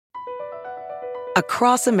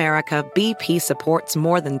Across America, BP supports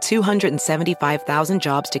more than 275,000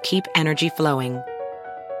 jobs to keep energy flowing.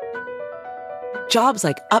 Jobs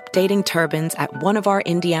like updating turbines at one of our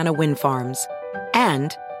Indiana wind farms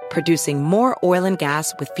and producing more oil and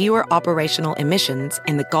gas with fewer operational emissions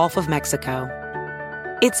in the Gulf of Mexico.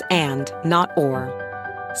 It's and, not or.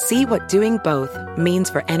 See what doing both means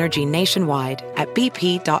for energy nationwide at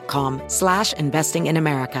bp.com/investing in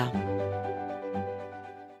America.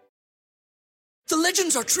 The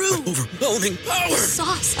legends are true. Overwhelming power! The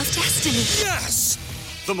sauce of destiny. Yes!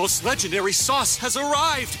 The most legendary sauce has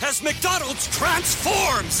arrived as McDonald's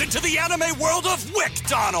transforms into the anime world of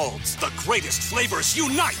WickDonald's. The greatest flavors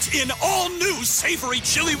unite in all new savory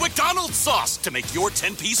chili McDonald's sauce to make your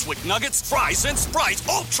 10-piece Wick Nuggets, fries, and Sprite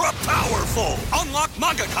ultra-powerful. Unlock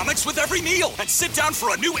manga comics with every meal and sit down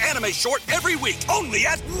for a new anime short every week only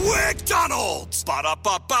at WickDonald's.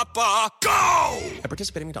 Ba-da-ba-ba-ba, go! At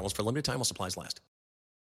participating McDonald's for a limited time while supplies last.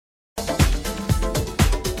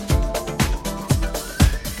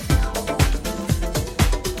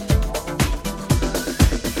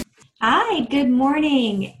 Hi, good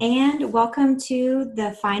morning, and welcome to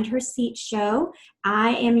the Find Her Seat show.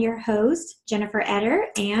 I am your host, Jennifer Etter,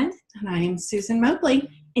 and I am Susan Mobley.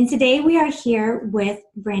 And today we are here with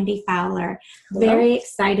Brandy Fowler. Hello. Very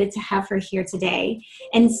excited to have her here today.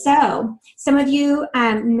 And so, some of you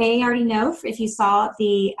may already know, if you saw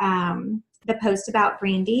the post about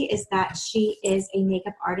Brandy, is that she is a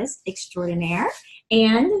makeup artist extraordinaire,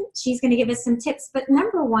 and she's going to give us some tips. But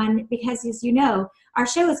number one, because as you know, our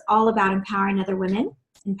show is all about empowering other women,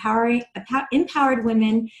 empowered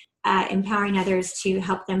women, empowering others to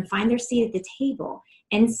help them find their seat at the table.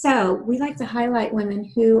 And so we like to highlight women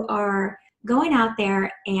who are going out there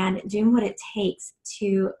and doing what it takes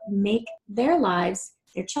to make their lives,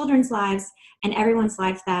 their children's lives, and everyone's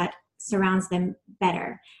life that surrounds them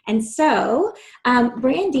better. And so,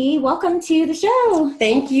 Brandy, welcome to the show.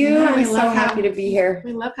 Thank you. Yeah, I'm so happy to be here.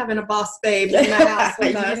 We love having a boss babe in the house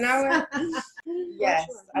with us. You know it? Yes,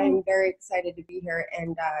 I'm very excited to be here.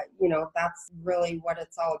 And, that's really what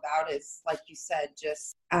it's all about is, like you said,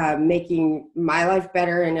 just making my life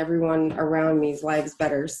better and everyone around me's lives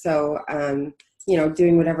better. So,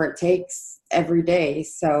 doing whatever it takes every day.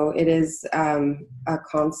 So it is a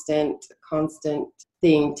constant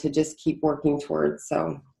thing to just keep working towards.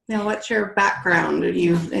 So now, what's your background?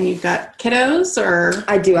 You've got kiddos, or?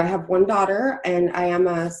 I do. I have one daughter, and I am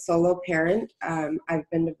a solo parent. I've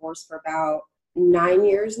been divorced for about 9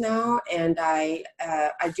 years now, and I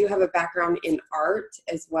do have a background in art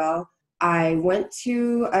as well. I went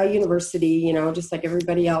to a university, just like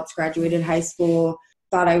everybody else, graduated high school,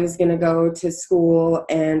 thought I was going to go to school,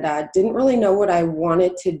 and didn't really know what I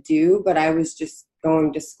wanted to do, but I was just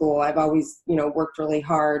going to school. I've always, worked really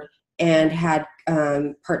hard and had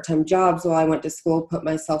part-time jobs while I went to school, put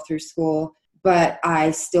myself through school, but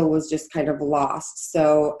I still was just kind of lost.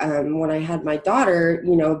 So when I had my daughter,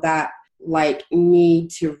 that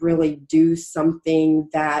need to really do something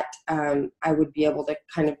that I would be able to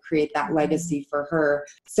kind of create that legacy for her.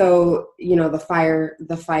 So,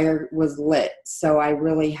 the fire was lit. So I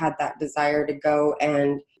really had that desire to go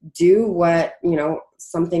and do what,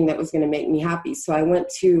 something that was going to make me happy. So I went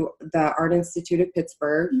to the Art Institute of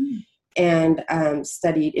Pittsburgh and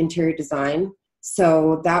studied interior design.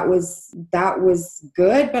 So that was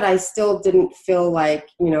good, but I still didn't feel like,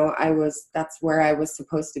 that's where I was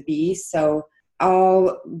supposed to be. So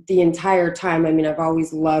the entire time, I've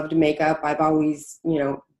always loved makeup. I've always,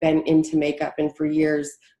 been into makeup, and for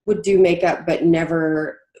years would do makeup, but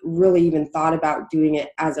never really even thought about doing it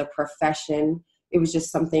as a profession. It was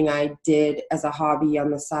just something I did as a hobby on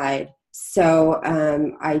the side. So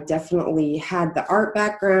I definitely had the art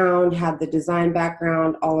background, had the design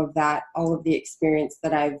background, all of that, all of the experience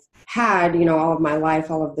that I've had, all of my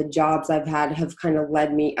life, all of the jobs I've had have kind of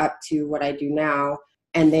led me up to what I do now.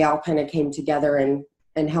 And they all kind of came together and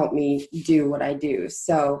helped me do what I do.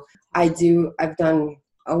 So I've done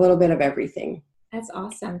a little bit of everything. That's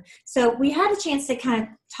awesome. So we had a chance to kind of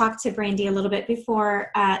talk to Brandy a little bit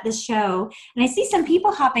before the show, and I see some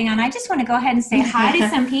people hopping on. I just want to go ahead and say hi to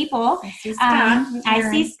some people. I see Scott. I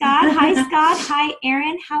see Scott. Hi, Scott. Hi,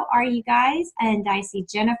 Aaron. How are you guys? And I see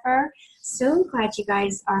Jennifer. So glad you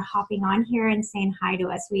guys are hopping on here and saying hi to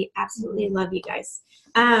us. We absolutely love you guys.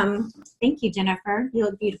 Thank you, Jennifer. You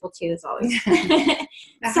look beautiful too, as always.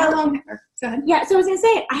 How long? Go ahead. Yeah, so I was going to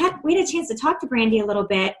say, we had a chance to talk to Brandy a little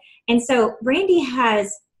bit. And so Brandy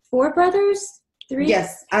has 4 brothers, 3?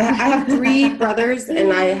 Yes, I have 3 brothers,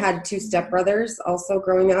 and I had 2 stepbrothers also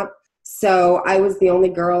growing up. So I was the only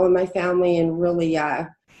girl in my family, and really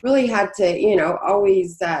had to,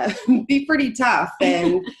 always be pretty tough.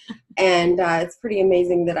 And And it's pretty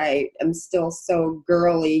amazing that I am still so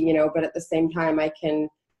girly, you know, but at the same time I can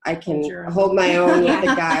hold my own with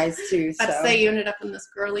the guys too. I'd So say you ended up in this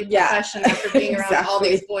girly profession after being around all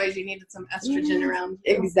these boys. You needed some estrogen around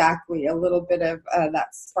you. Exactly. A little bit of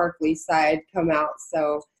that sparkly side come out.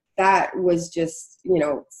 So that was just, you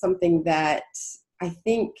know, something that I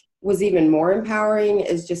think was even more empowering,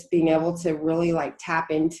 is just being able to really like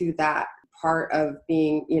tap into that part of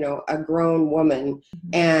being, you know, a grown woman,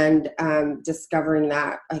 and discovering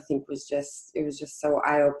that, I think it was just so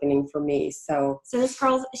eye-opening for me. So this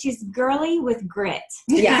girl, she's girly with grit.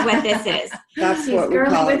 Yeah. Is what this is. That's She's what we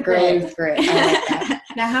call it, girly with grit. I like that.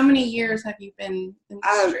 Now, how many years have you been in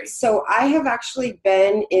the industry? So I have actually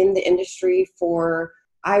been in the industry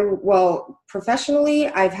professionally,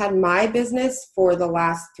 I've had my business for the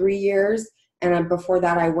last 3 years. And before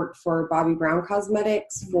that, I worked for Bobbi Brown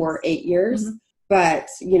Cosmetics for 8 years. Mm-hmm. But,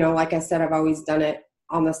 you know, like I said, I've always done it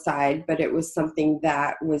on the side, but it was something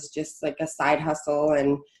that was just like a side hustle,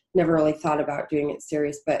 and never really thought about doing it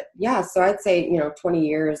serious. But yeah, so I'd say, you know, 20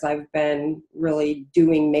 years I've been really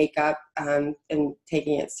doing makeup and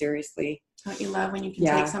taking it seriously. Don't you love when you can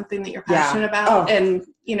take something that you're passionate about and,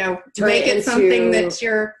 you know, make it into something that's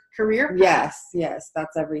your career path? Yes,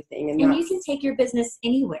 that's everything. And you can take your business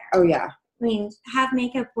anywhere. Oh yeah. I mean, have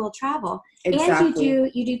makeup will travel. Exactly.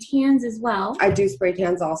 And you do tans as well. I do spray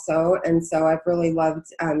tans also, and so I've really loved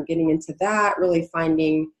getting into that. Really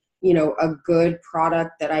finding, you know, a good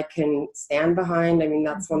product that I can stand behind. I mean,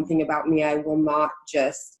 that's one thing about me. I will not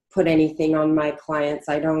just put anything on my clients.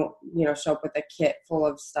 I don't, you know, show up with a kit full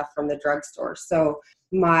of stuff from the drugstore. So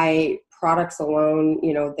my products alone,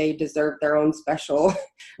 you know, they deserve their own special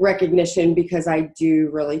recognition, because I do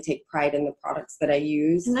really take pride in the products that I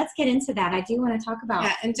use. And let's get into that. I do want to talk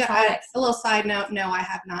about and a little side note, no, I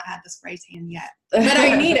have not had the spray tan yet, but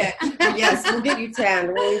I need it. Yes, we'll get you tanned.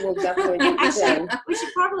 We will definitely get you tanned. We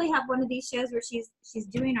should probably have one of these shows where she's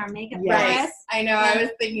doing our makeup for Right. us. I know. I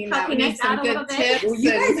was thinking that we need some good tips. Well,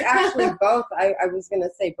 you guys actually both, I was going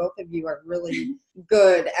to say, both of you are really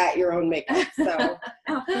good at your own makeup. So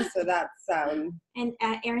that's, and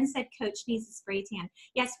Erin said Coach needs a spray tan.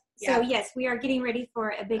 Yes. So yes, we are getting ready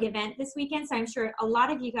for a big event this weekend. So I'm sure a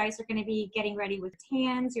lot of you guys are going to be getting ready with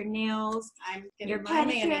tans, your nails, I'm getting your my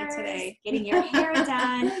mani today, getting your hair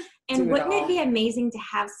done. And wouldn't it be amazing to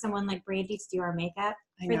have someone like Brandy to do our makeup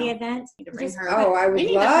for the event? I would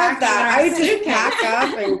love that. I would just pack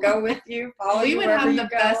up and go with you. Follow we you would wherever have you the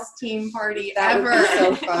go. best team party That ever. would be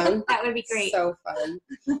so fun. That would be great. So fun.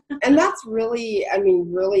 And that's really, I mean,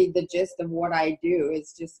 really the gist of what I do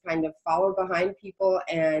is just kind of follow behind people,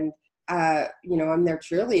 and you know, I'm their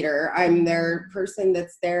cheerleader. I'm their person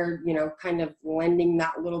that's there, you know, kind of lending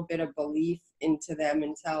that little bit of belief into them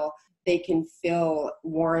until they can feel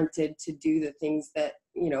warranted to do the things that,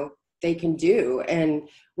 you know, they can do, and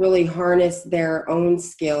really harness their own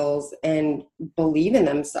skills and believe in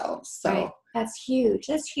themselves. So right. That's huge.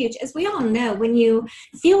 That's huge. As we all know, when you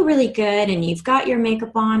feel really good and you've got your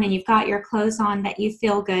makeup on and you've got your clothes on, that you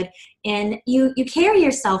feel good and you carry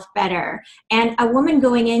yourself better. And a woman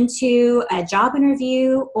going into a job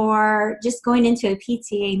interview or just going into a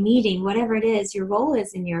PTA meeting, whatever it is your role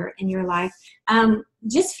is in your life,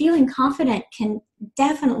 just feeling confident can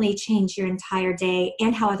definitely change your entire day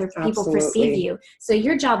and how other people perceive you. So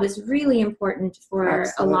your job is really important for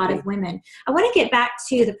a lot of women. I want to get back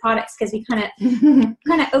to the products, because we kind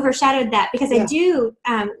of overshadowed that, because I do,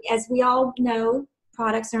 as we all know,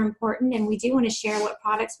 products are important, and we do want to share what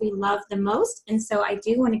products we love the most. And so I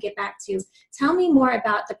do want to get back to, tell me more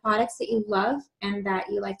about the products that you love and that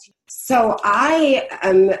you like to. So I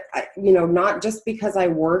am, you know, not just because I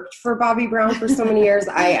worked for Bobbi Brown for so many years,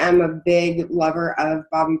 I am a big lover of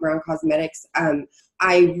Bobbi Brown Cosmetics.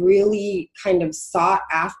 I really kind of sought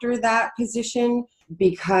after that position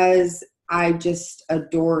because I just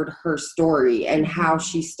adored her story and how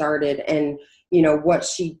she started, and you know, what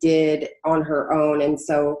she did on her own. And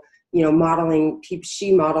so, you know, modeling people,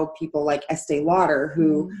 she modeled people like Estee Lauder,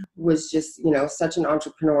 who was just, you know, such an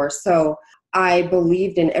entrepreneur. So I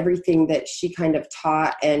believed in everything that she kind of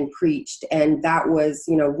taught and preached. And that was,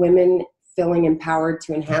 you know, women feeling empowered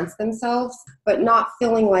to enhance themselves, but not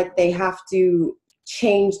feeling like they have to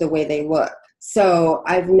change the way they look. So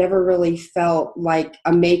I've never really felt like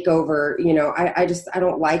a makeover, you know, I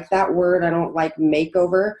don't like that word. I don't like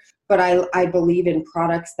makeover, but I believe in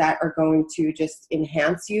products that are going to just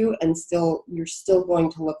enhance you, and you're still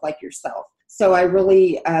going to look like yourself. So I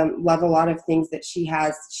really love a lot of things that she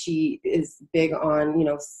has. She is big on, you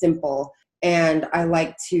know, simple. And I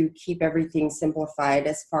like to keep everything simplified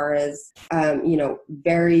as far as, you know,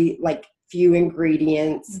 very like few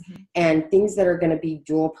ingredients, and things that are going to be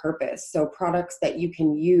dual purpose. So products that you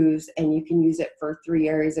can use, and you can use it for 3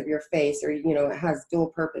 areas of your face, or, you know, it has dual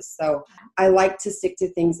purpose. So I like to stick to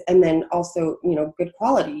things, and then also, you know, good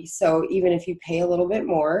quality. So even if you pay a little bit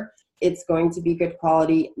more, it's going to be good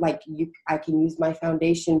quality. Like I can use my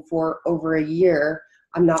foundation for over a year.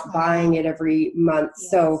 I'm not buying it every month. Yes.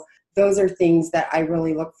 So those are things that I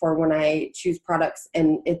really look for when I choose products.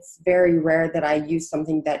 And it's very rare that I use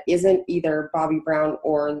something that isn't either Bobbi Brown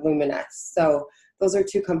or Luminous. So those are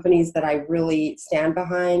 2 companies that I really stand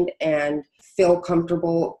behind and feel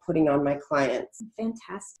comfortable putting on my clients.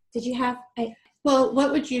 Fantastic. Did you have Well,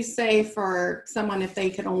 what would you say for someone if they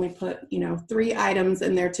could only put, you know, 3 items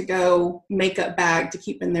in their to-go makeup bag to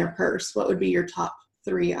keep in their purse? What would be your top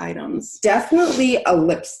 3 items? Definitely a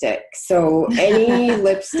lipstick. So any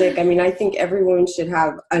lipstick, I mean, I think everyone should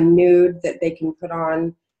have a nude that they can put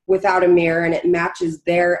on without a mirror, and it matches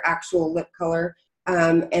their actual lip color.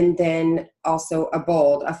 And then also a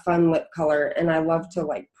bold, a fun lip color. And I love to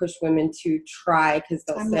like push women to try, because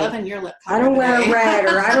they'll say, loving your lip color I don't today. wear red,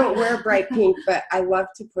 or I don't wear bright pink, but I love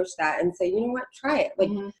to push that and say, you know what, try it. Like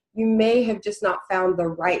you may have just not found the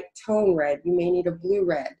right tone red. You may need a blue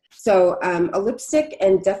red. So a lipstick,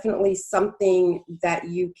 and definitely something that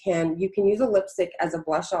you can use a lipstick as a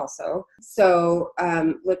blush also. So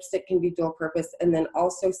lipstick can be dual purpose, and then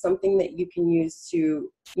also something that you can use to,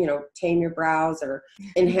 you know, tame your brows or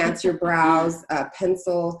enhance your brows,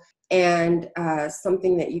 pencil, and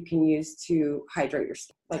something that you can use to hydrate your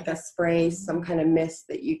skin, like a spray, some kind of mist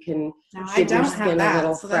that you can give your skin a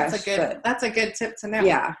little fresh. That's a good tip to know.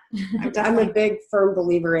 Yeah, I'm a big firm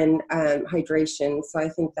believer in hydration, so I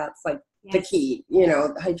think that's like the key. You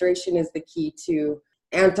know, hydration is the key to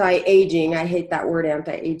anti-aging. I hate that word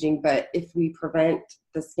anti-aging, but if we prevent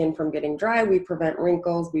the skin from getting dry, we prevent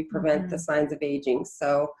wrinkles, we prevent the signs of aging.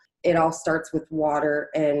 So it all starts with water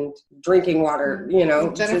and drinking water, you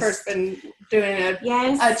know. Jennifer's been doing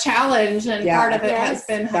a challenge, and part of it has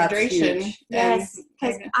been hydration. Huge. Yes,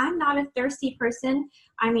 because I'm not a thirsty person.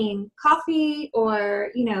 I mean, coffee or,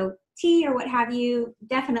 you know, tea or what have you,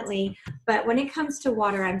 definitely. But when it comes to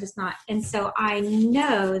water, I'm just not. And so I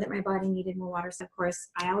know that my body needed more water. So, of course,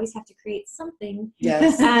 I always have to create something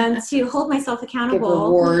to hold myself accountable. Give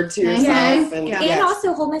reward to yourself. And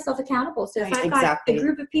also hold myself accountable. So if I've got a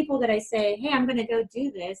group of people that I say, hey, I'm going to go do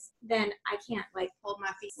this, then I can't like hold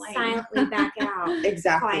my feet silently back out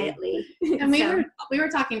quietly. And we were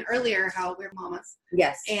talking earlier how we're mamas.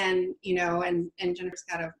 Yes. And, you know, and Jennifer's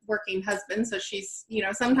got a working husband. So she's, you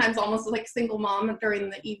know, sometimes almost like single mom during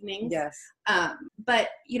the evenings. Yes. But,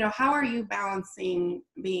 you know, how are you balancing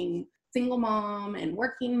being single mom and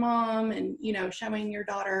working mom, and, you know, showing your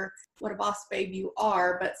daughter what a boss babe you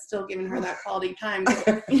are, but still giving her that quality time?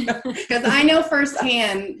 Because I know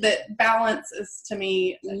firsthand that balance is, to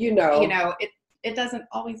me, you know, it doesn't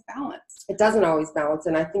always balance. It doesn't always balance.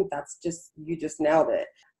 And I think that's you just nailed it,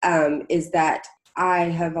 is that I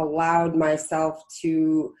have allowed myself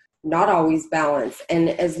to not always balance. And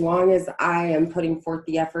as long as I am putting forth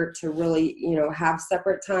the effort to really, you know, have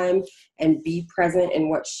separate time and be present in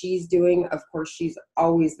what she's doing, of course, she's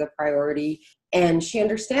always the priority. And she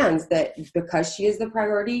understands that because she is the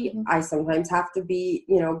priority, I sometimes have to be,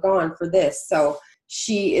 you know, gone for this. So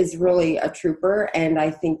she is really a trooper. And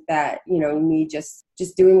I think that, you know, me just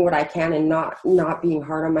doing what I can and not being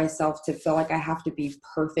hard on myself to feel like I have to be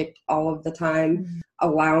perfect all of the time,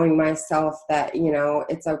 allowing myself that, you know,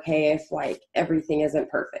 it's okay if like everything isn't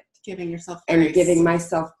perfect. Giving yourself grace. And giving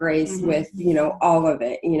myself grace with, you know, all of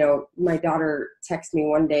it. You know, my daughter texted me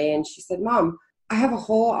one day and she said, Mom, I have a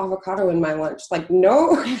whole avocado in my lunch. Like,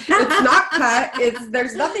 no, it's not cut.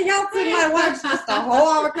 There's nothing else in my lunch, just a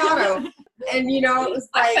whole avocado. And, you know, it was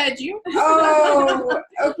like, I fed you. Oh,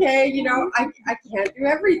 okay. You know, I can't do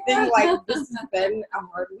everything. Like, this has been a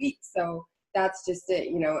hard week. So that's just it.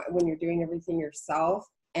 You know, when you're doing everything yourself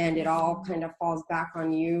and it all kind of falls back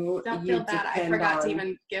on you. Don't feel bad. I forgot to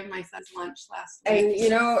even give my son's lunch last week. And, you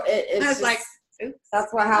know, it's I was just, like, oops.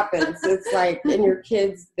 That's what happens. It's like, and your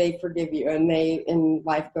kids, they forgive you and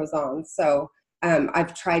life goes on. So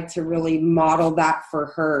I've tried to really model that for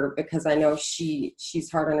her, because I know she's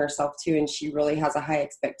hard on herself too, and she really has a high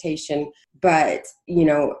expectation. But, you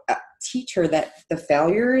know, teach her that the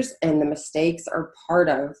failures and the mistakes are part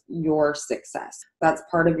of your success. That's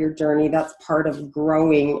part of your journey. That's part of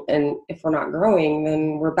growing. And if we're not growing,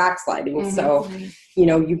 then we're backsliding. So, you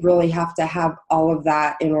know, you really have to have all of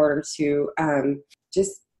that in order to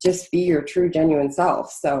just be your true, genuine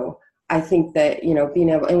self. So I think that, you know, being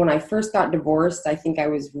able, and when I first got divorced, I think I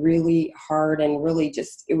was really hard and really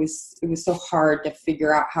just, it was so hard to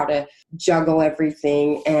figure out how to juggle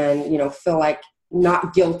everything and, you know, feel like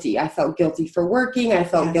not guilty. I felt guilty for working. I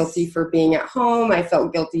felt guilty for being at home. I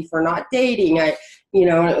felt guilty for not dating. You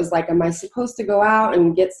know, and it was like, am I supposed to go out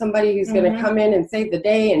and get somebody who's going to come in and save the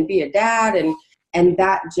day and be a dad? And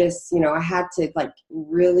that just, you know, I had to like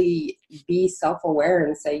really be self-aware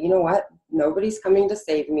and say, you know what, nobody's coming to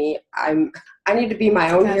save me. I need to be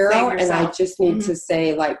my own hero. And I just need to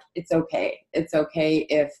say like, it's okay. It's okay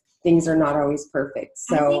if things are not always perfect.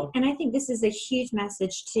 So, I think this is a huge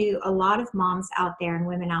message to a lot of moms out there and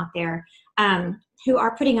women out there who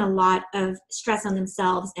are putting a lot of stress on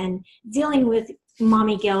themselves and dealing with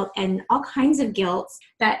mommy guilt and all kinds of guilt.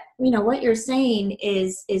 That, you know, what you're saying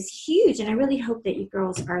is huge. And I really hope that you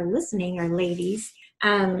girls are listening, or ladies,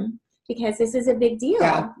 because this is a big deal.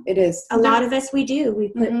 Yeah, it is. A lot of us, we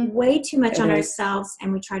put way too much on ourselves,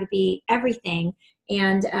 and we try to be everything.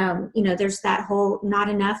 And, you know, there's that whole not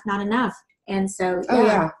enough. And so,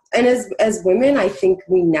 And as women, I think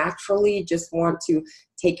we naturally just want to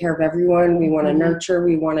take care of everyone. We want to nurture.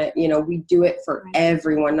 We want to, you know, we do it for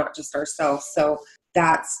everyone, not just ourselves. So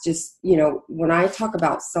that's just, you know, when I talk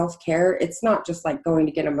about self-care, it's not just like going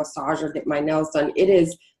to get a massage or get my nails done. It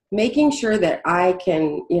is making sure that I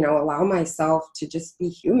can, you know, allow myself to just be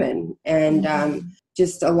human and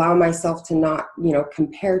just allow myself to not, you know,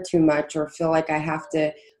 compare too much or feel like I have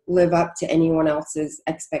to live up to anyone else's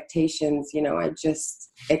expectations. You know, I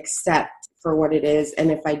just accept for what it is.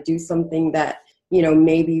 And if I do something that, you know,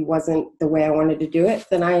 maybe wasn't the way I wanted to do it,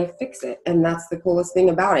 then I fix it. And that's the coolest thing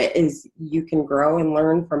about it, is you can grow and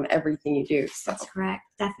learn from everything you do. So. That's correct.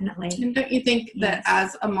 Definitely. And don't you think that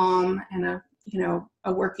as a mom and a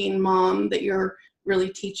working mom, that you're really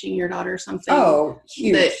teaching your daughter something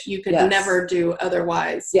that you could never do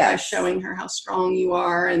otherwise by showing her how strong you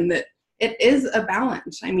are, and that it is a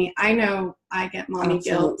balance. I mean, I know I get mommy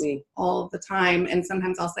guilt all the time, and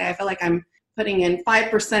sometimes I'll say I feel like I'm putting in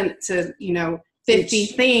 5% to, you know, 50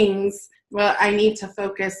 things. Well, I need to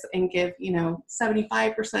focus and give, you know,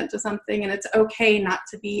 75% to something, and it's okay not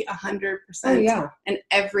to be 100% in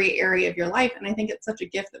every area of your life. And I think it's such a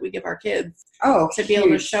gift that we give our kids to be able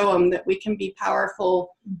to show them that we can be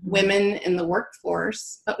powerful women in the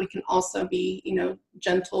workforce, but we can also be, you know,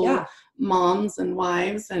 gentle moms and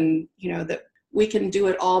wives, and, you know, that we can do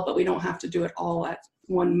it all, but we don't have to do it all at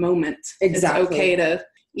one moment. Exactly. It's okay to,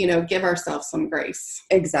 you know, give ourselves some grace.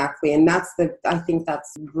 Exactly. And I think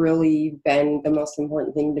that's really been the most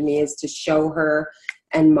important thing to me, is to show her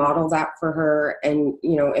and model that for her, and,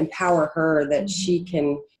 you know, empower her that she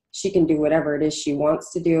can do whatever it is she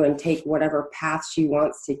wants to do and take whatever path she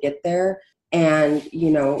wants to get there. And,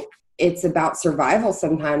 you know, it's about survival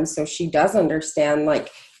sometimes. So she does understand, like,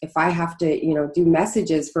 if I have to, you know, do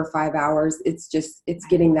messages for 5 hours, it's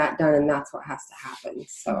getting that done, and that's what has to happen.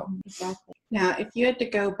 So exactly. Now, if you had to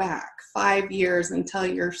go back 5 years and tell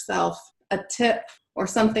yourself a tip or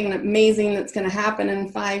something amazing that's going to happen in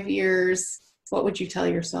 5 years, what would you tell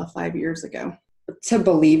yourself 5 years ago? To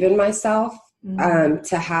believe in myself,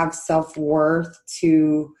 to have self-worth,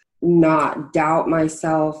 to not doubt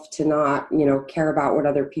myself, to not, you know, care about what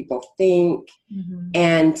other people think,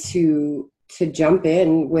 and to jump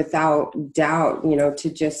in without doubt, you know, to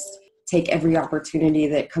just take every opportunity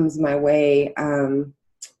that comes my way.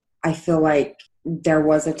 I feel like there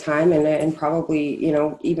was a time, and probably, you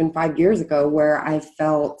know, even 5 years ago, where I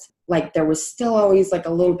felt like there was still always like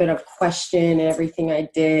a little bit of question in everything I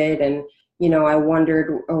did. And, you know, I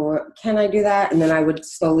wondered, can I do that? And then I would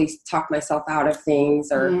slowly talk myself out of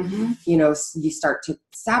things, or, you know, you start to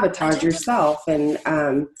sabotage yourself.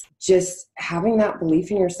 And just having that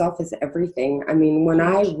belief in yourself is everything. I mean, when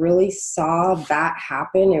I really saw that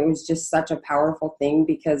happen, it was just such a powerful thing,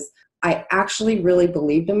 because I actually really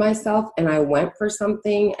believed in myself, and I went for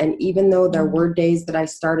something. And even though there were days that I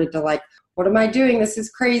started to like, what am I doing? This is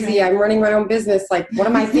crazy. I'm running my own business. Like, what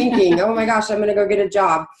am I thinking? Oh my gosh, I'm going to go get a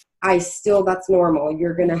job. That's normal.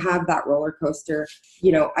 You're going to have that roller coaster.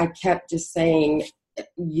 You know, I kept just saying,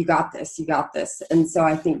 you got this, you got this. And so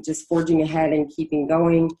I think just forging ahead and keeping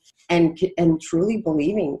going, and truly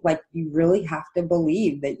believing, like, you really have to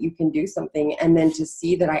believe that you can do something. And then to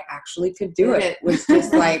see that I actually could do it was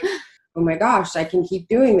just like, oh my gosh, I can keep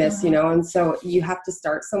doing this, you know? And so you have to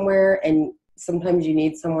start somewhere, and sometimes you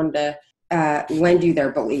need someone to lend you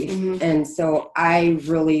their belief. And so I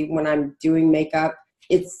really, when I'm doing makeup,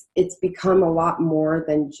 it's become a lot more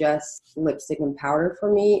than just lipstick and powder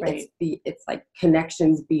for me. Right. It's like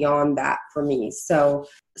connections beyond that for me. So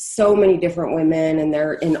many different women, and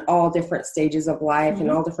they're in all different stages of life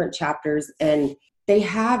and all different chapters. And they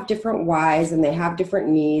have different whys and they have different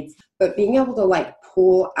needs, but being able to like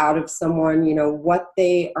pull out of someone, you know, what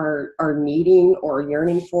they are needing or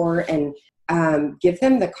yearning for, and give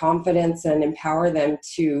them the confidence and empower them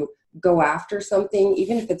to go after something,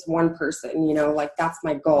 even if it's one person, you know, like that's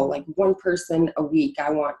my goal, like one person a week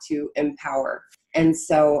I want to empower. And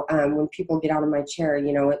so when people get out of my chair,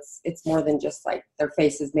 you know, it's more than just like their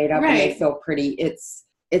face is made up and they feel pretty.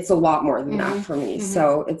 It's a lot more than that for me.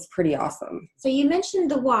 So it's pretty awesome. So you mentioned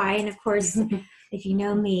the why, and of course, if you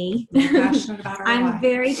know me, I'm why.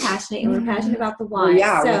 very passionate, and we're passionate about the why. Well,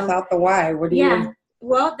 yeah, so, without the why, what do you?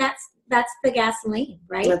 Well, that's the gasoline,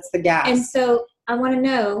 right? That's the gas. And so I want to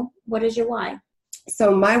know, what is your why?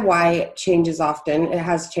 So my why changes often. It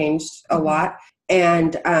has changed a lot.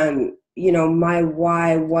 And, you know, my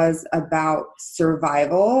why was about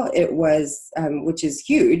survival. It was, which is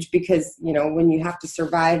huge because, you know, when you have to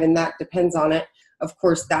survive and that depends on it, of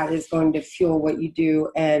course, that is going to fuel what you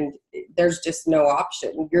do. And there's just no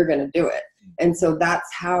option. You're going to do it. And so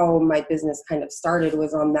that's how my business kind of started,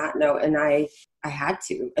 was on that note. And I had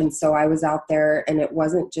to. And so I was out there, and it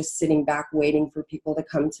wasn't just sitting back waiting for people to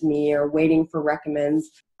come to me or waiting for recommends.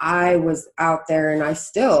 I was out there, and I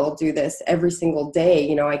still do this every single day.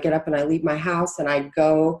 You know, I get up and I leave my house and I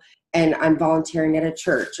go and I'm volunteering at a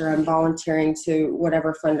church, or I'm volunteering to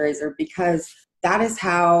whatever fundraiser, because that is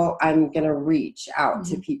how I'm going to reach out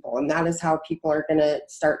to people. And that is how people are going to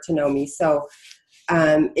start to know me. So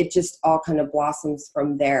it just all kind of blossoms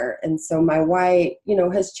from there. And so my why, you know,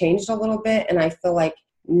 has changed a little bit. And I feel like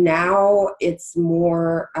now it's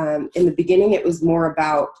more, in the beginning, it was more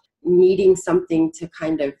about needing something to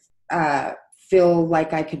kind of feel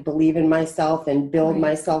like I could believe in myself and build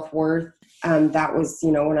my self-worth. That was,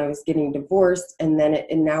 you know, when I was getting divorced. And then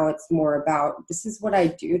and now it's more about, this is what I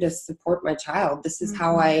do to support my child. This is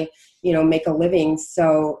how I, you know, make a living.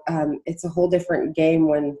 So it's a whole different game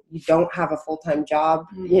when you don't have a full-time job,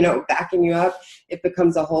 you know, backing you up. It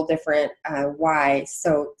becomes a whole different why.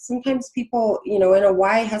 So sometimes people, you know, and a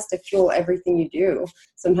why has to fuel everything you do.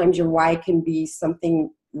 Sometimes your why can be something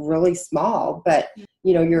really small, but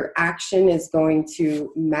you know, your action is going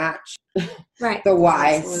to match the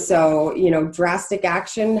why. Absolutely. So, you know, drastic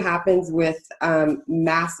action happens with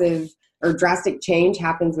drastic change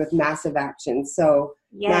happens with massive action. So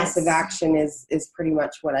massive action is pretty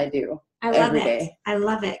much what I do. I love it. I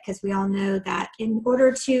love it, because we all know that in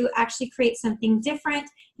order to actually create something different,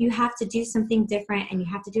 you have to do something different, and you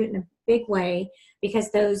have to do it in a big way, because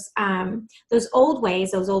those old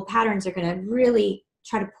ways, those old patterns are going to really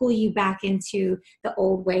try to pull you back into the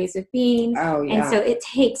old ways of being. Oh, yeah. And so it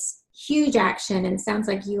takes huge action, and it sounds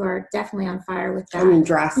like you are definitely on fire with that. I mean,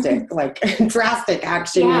 drastic, like drastic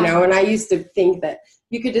action, you know, and I used to think that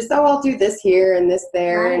you could just, I'll do this here and this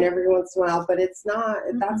there and every once in a while, but it's not,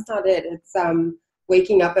 that's not it. It's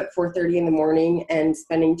waking up at 4:30 in the morning and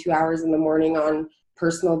spending 2 hours in the morning on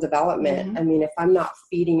personal development. I mean, if I'm not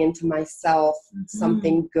feeding into myself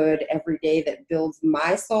something good every day that builds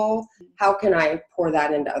my soul, how can I pour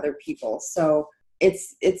that into other people? So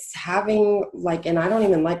it's having like, and I don't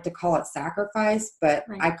even like to call it sacrifice, but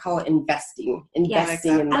I call it investing in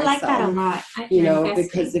myself. I like that a lot. You know,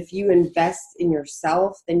 because if you invest in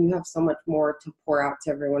yourself, then you have so much more to pour out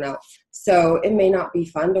to everyone else. So it may not be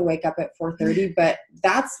fun to wake up at 4:30, but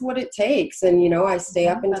that's what it takes. And, you know, I stay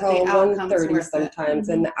up until 1:30 sometimes,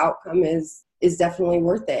 and the outcome is definitely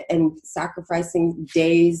worth it. And sacrificing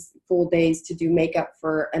full days to do makeup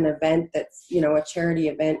for an event that's, you know, a charity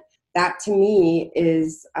event, that to me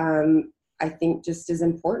is, I think, just as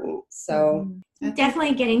important. So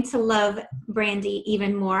definitely getting to love Brandy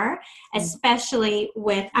even more, especially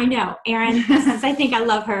with, I know, Erin, I think I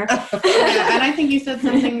love her. And I think you said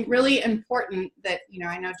something really important that, you know,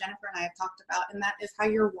 I know Jennifer and I have talked about, and that is how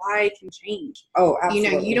your why can change. Oh, absolutely.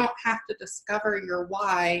 You know, you don't have to discover your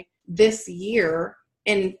why this year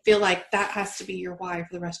and feel like that has to be your why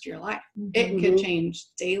for the rest of your life. It could change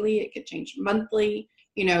daily. It could change monthly.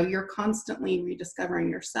 You know, you're constantly rediscovering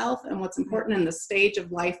yourself and what's important in the stage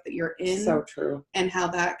of life that you're in. So true. And how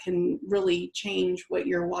that can really change what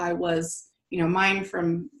your why was. You know, mine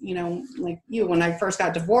from, you know, like you, when I first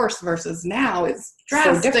got divorced versus now, it's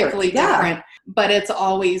drastically different. But it's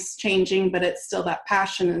always changing, but it's still that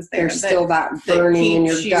passion is there. There's still that burning in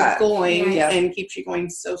your gut. Keeps you going and keeps you going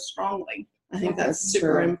so strongly. I think that's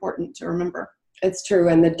super important to remember. It's true.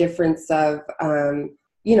 And the difference of,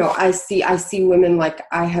 you know, I see women, like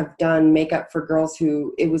I have done makeup for girls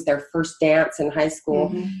who it was their first dance in high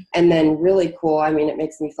school. And then really cool, I mean, it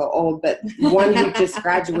makes me feel old, but one who just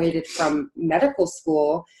graduated from medical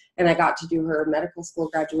school and I got to do her medical school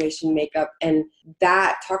graduation makeup. And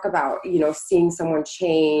that, talk about, you know, seeing someone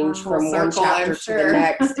change from one chapter to the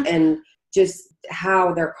next, and just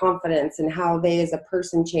how their confidence and how they as a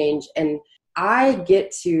person change. And I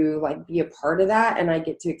get to like be a part of that, and I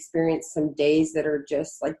get to experience some days that are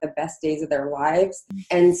just like the best days of their lives.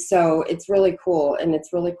 And so it's really cool, and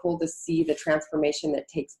it's really cool to see the transformation that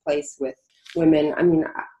takes place with women. I mean,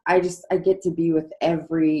 I get to be with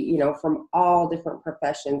every, you know, from all different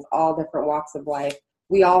professions, all different walks of life.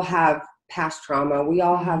 We all have past trauma. We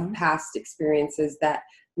all have past experiences that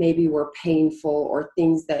maybe were painful, or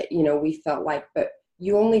things that, you know, we felt like, but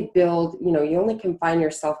you only build, you know, you only confine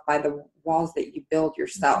yourself by the walls that you build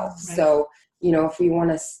yourself. Right. So, you know, if we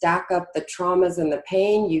want to stack up the traumas and the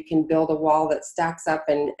pain, you can build a wall that stacks up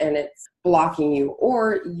and it's blocking you.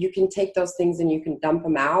 Or you can take those things and you can dump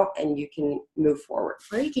them out and you can move forward.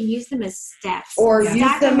 Or you can use them as steps. Or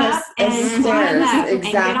use them as stairs.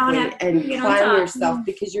 Exactly. And climb yourself,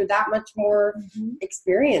 because you're that much more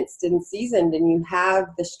experienced and seasoned, and you have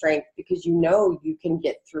the strength because you know you can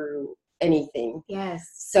get through anything. Yes.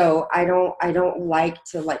 So I don't like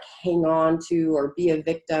to like hang on to or be a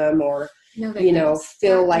victim, or you know,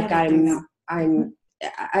 feel like I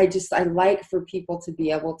like for people to be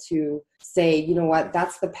able to say, you know what,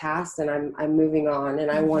 that's the past, and I'm moving on,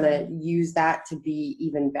 and I want to use that to be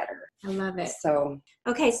even better. I love it. So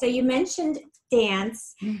okay, so you mentioned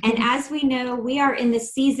dance, and as we know, we are in the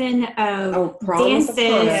season of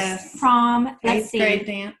dances. Prom. Let's see. Grade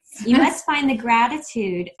dance. You must find the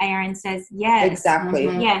gratitude, Erin says. Yes. Exactly.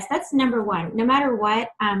 Yes, that's number one. No matter what,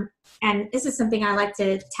 and this is something I like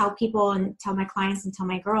to tell people and tell my clients and tell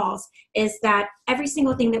my girls, is that every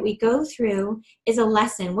single thing that we go through is a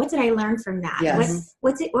lesson. What did I learn from that? Yes.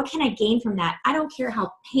 What can I gain from that? I don't care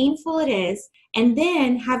how painful it is. And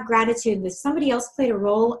then have gratitude that somebody else played a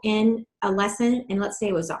role in a lesson. And let's say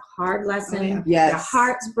it was a hard lesson. Yes. Your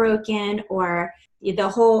heart's broken, or the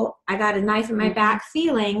whole I got a knife in my back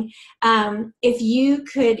feeling. If you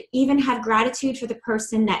could even have gratitude for the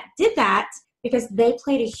person that did that, because they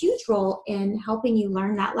played a huge role in helping you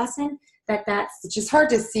learn that lesson, it's just hard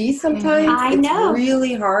to see sometimes. I know. It's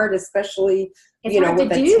really hard, especially, it's you know, hard with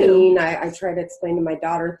to a do. teen. I try to explain to my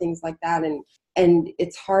daughter things like that, and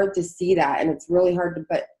it's hard to see that, and it's really hard to,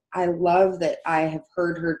 but I love that I have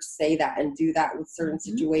heard her say that and do that with certain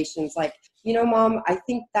situations. Like, you know, Mom, I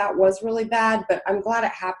think that was really bad, but I'm glad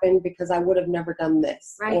it happened because I would have never done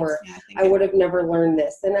this, or I would have never learned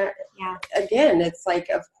this. And again, it's like,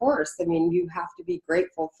 of course, I mean, you have to be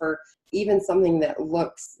grateful for even something that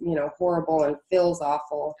looks, you know, horrible and feels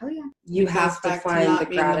awful. Oh yeah. You have to find the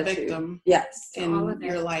gratitude. The victim yes. In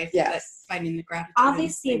your life. Yes. Finding the gratitude.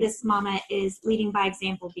 Obviously, this mama is leading by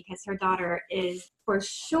example, because her daughter is for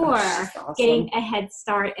sure awesome. Getting a head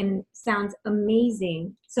start and sounds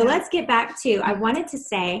amazing. So let's get back to, I wanted to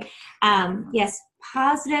say, yes,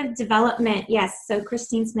 positive development. Yes. So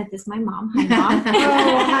Christine Smith is my mom. Hi, Mom.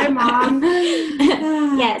 Oh, hi, Mom.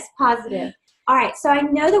 Yes, positive. All right. So I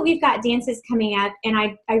know that we've got dances coming up, and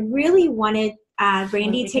I really wanted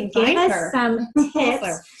Brandy to give us some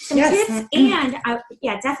tips. And I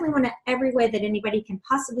definitely want to, every way that anybody can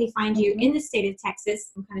possibly find you in the state of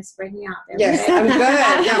Texas. I'm kind of spreading you out there. Yes, I'm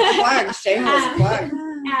good. Yeah, plug, shameless plug.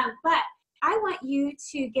 But I want you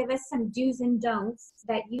to give us some do's and don'ts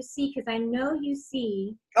that you see, because I know you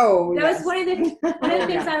see. Oh, that was one of the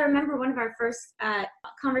things I remember. One of our first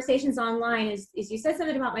conversations online is you said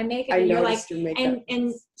something about my makeup, and you're like,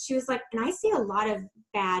 and she was like, and I see a lot of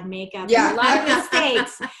bad makeup, and a lot of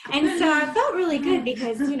mistakes, and so I felt really good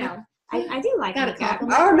because, you know, I do like makeup.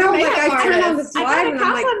 Oh no! Like I turn on the slide and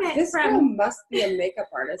I'm like, this from girl must be a makeup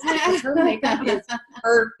artist because her makeup is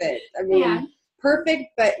perfect. I mean, perfect,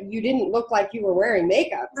 but you didn't look like you were wearing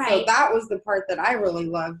makeup. Right. So that was the part that I really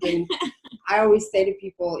loved. And I always say to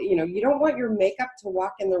people, you know, you don't want your makeup to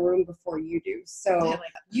walk in the room before you do. So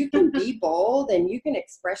you can be bold and you can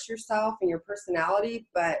express yourself and your personality,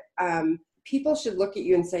 but people should look at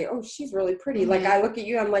you and say, oh, she's really pretty. Like I look at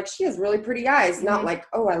you, I'm like, she has really pretty eyes. Not like,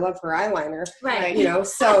 oh, I love her eyeliner. Right. You know,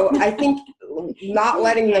 so I think not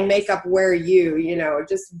letting the makeup wear you, you know,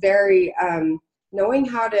 just very, knowing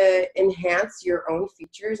how to enhance your own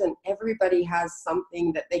features, and everybody has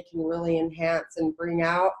something that they can really enhance and bring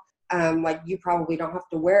out. Like you probably don't have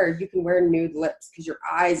to you can wear nude lips because your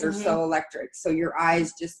eyes are so electric. So your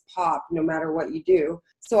eyes just pop no matter what you do.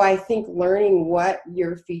 So I think learning what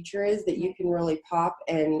your feature is that you can really pop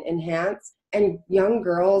and enhance. And young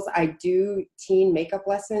girls, I do teen makeup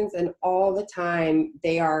lessons, and all the time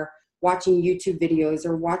they are watching YouTube videos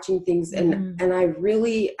or watching things. And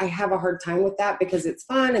I have a hard time with that because it's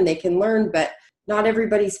fun and they can learn, but not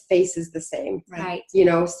everybody's face is the same. Right. You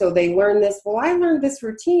know, so they learn this. Well, I learned this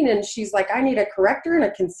routine, and she's like, I need a corrector and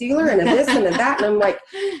a concealer and a this and a that. And I'm like,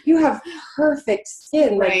 you have perfect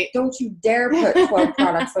skin. Like, Right. don't you dare put 12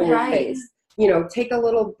 products on your Right. face. You know, take a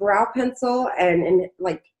little brow pencil and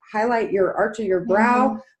like highlight your arch of your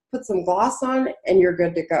brow, put some gloss on, and you're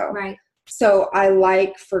good to go. Right. So I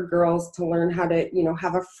like for girls to learn how to, you know,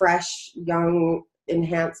 have a fresh, young,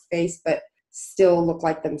 enhanced face, but still look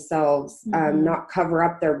like themselves, not cover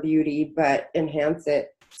up their beauty, but enhance it.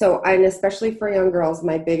 So, and especially for young girls,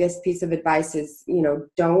 my biggest piece of advice is, you know,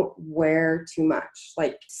 don't wear too much.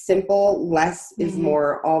 Like simple, less is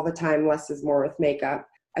more all the time. Less is more with makeup.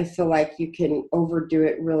 I feel like you can overdo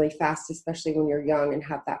it really fast, especially when you're young and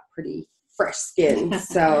have that pretty fresh skin.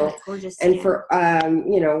 So, Gorgeous and skin. for,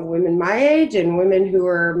 you know, women my age and women who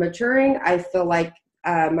are maturing, I feel like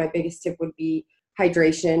my biggest tip would be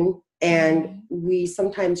hydration. And we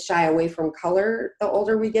sometimes shy away from color the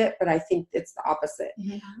older we get, but I think it's the opposite.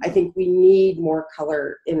 I think we need more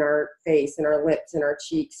color in our face, in our lips, in our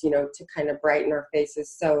cheeks, you know, to kind of brighten our faces.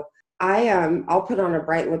 So I'll put on a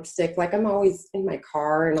bright lipstick. Like I'm always in my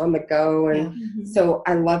car and on the go. And so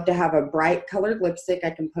I love to have a bright colored lipstick I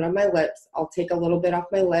can put on my lips. I'll take a little bit off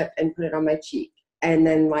my lip and put it on my cheek, and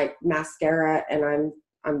then like mascara, and I'm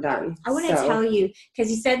done. I want to tell you,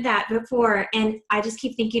 because you said that before, and I just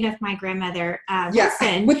keep thinking of my grandmother,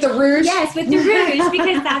 Wilson. With the rouge. Yes, with the rouge,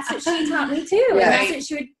 because that's what she taught me too. Yeah. And that's what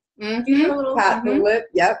she would do her little Pat the lip.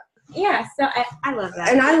 Yep. Yeah, so I love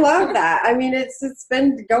that. And I love that. I mean, it's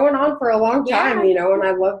been going on for a long time, Yeah. you know, and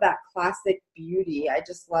I love that classic beauty. I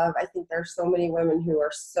think there's so many women who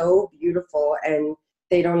are so beautiful and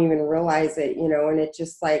they don't even realize it, you know, and it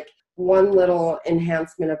just like one little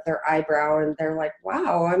enhancement of their eyebrow and they're like,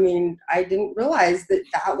 wow, I mean, I didn't realize that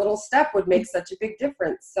little step would make such a big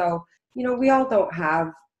difference. So, you know, we all don't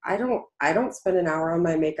have, I don't spend an hour on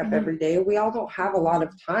my makeup every day. We all don't have a lot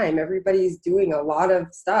of time. Everybody's doing a lot of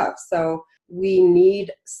stuff. So we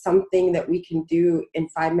need something that we can do in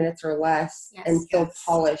 5 minutes or less and feel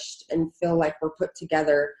polished and feel like we're put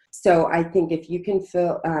together. So I think if you can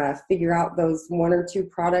figure out those one or two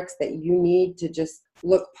products that you need to just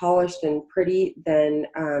look polished and pretty, then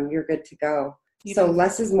you're good to go. So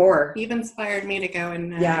less is more. You've inspired me to go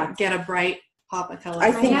and get a bright pop of color.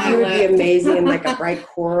 I think you would be amazing in like a bright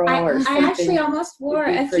coral or something. I actually almost wore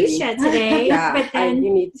a fuchsia today. Yeah, but then, you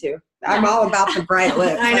need to. I'm all about the bright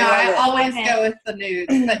lips. I know. I love always go with the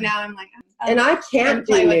nudes, but now I'm like, and I can't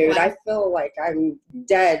do nude. I feel like I'm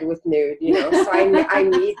dead with nude, you know. So I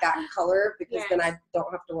need that color because then I don't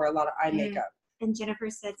have to wear a lot of eye makeup. And Jennifer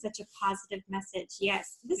said such a positive message.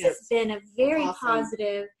 Yes, this has been a very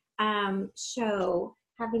positive show.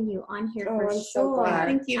 Having you on here for I'm sure. so glad. I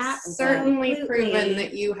think you've certainly proven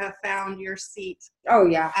that you have found your seat. Oh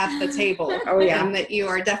yeah, at the table. Oh yeah, and that you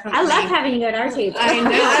are definitely. I love having you at our table. I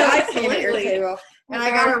know. I like being at your table. And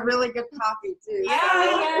I got a really good coffee too.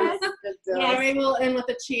 Yes. Maybe we'll end with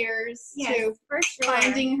a cheers to for sure.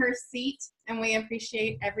 finding her seat, and we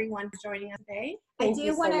appreciate everyone joining us today. I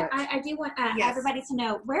do want everybody to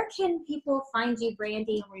know, where can people find you,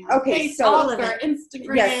 Brandy? Okay, Facebook, so all of or it.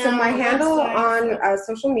 Instagram. Yes, so my handle website. on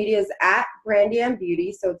social media is at Brandy Ann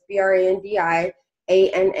Beauty. So it's BrandiAnn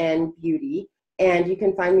Beauty. And you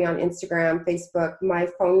can find me on Instagram, Facebook. My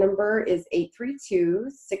phone number is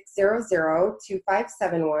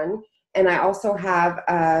 832-600-2571. And I also have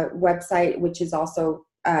a website, which is also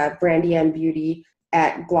Brandy Ann Beauty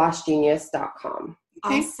at glossgenius.com.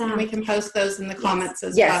 Okay. Awesome. And we can post those in the comments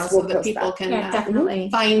as Yes, well, so we'll that post people that. can definitely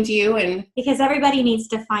find you. And because everybody needs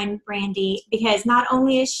to find Brandy, because not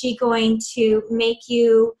only is she going to make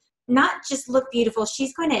you not just look beautiful,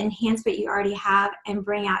 she's going to enhance what you already have and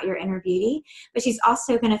bring out your inner beauty, but she's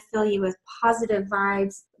also going to fill you with positive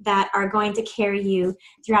vibes that are going to carry you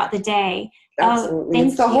throughout the day. Absolutely. Thank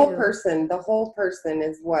It's the you. whole person. The whole person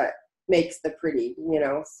is what makes the pretty, you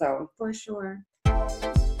know, so. For sure.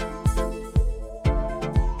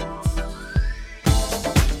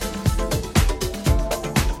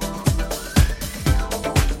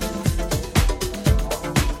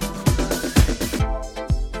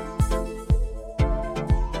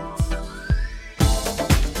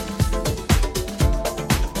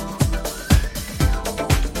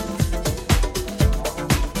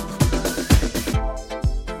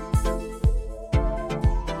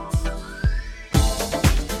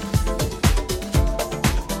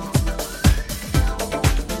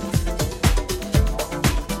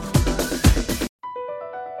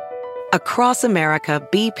 Across America,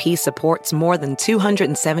 BP supports more than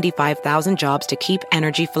 275,000 jobs to keep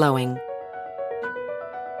energy flowing.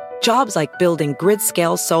 Jobs like building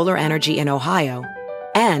grid-scale solar energy in Ohio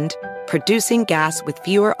and producing gas with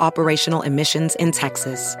fewer operational emissions in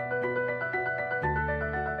Texas.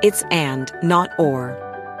 It's and, not or.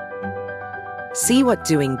 See what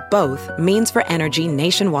doing both means for energy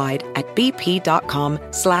nationwide at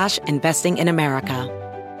bp.com/investing in America.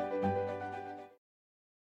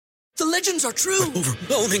 The legends are true.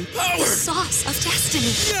 Overwhelming power! The sauce of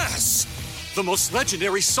destiny. Yes! The most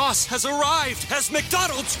legendary sauce has arrived as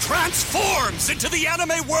McDonald's transforms into the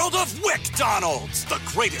anime world of WickDonald's. The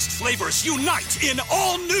greatest flavors unite in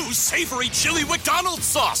all new savory chili McDonald's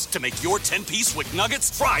sauce to make your 10-piece Wick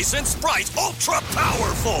Nuggets, fries, and Sprite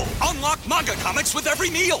ultra-powerful. Unlock manga comics with every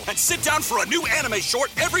meal and sit down for a new anime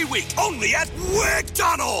short every week only at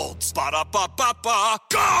WickDonald's. Ba-da-ba-ba-ba,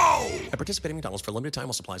 go! At participating McDonald's for a limited time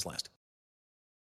while supplies last.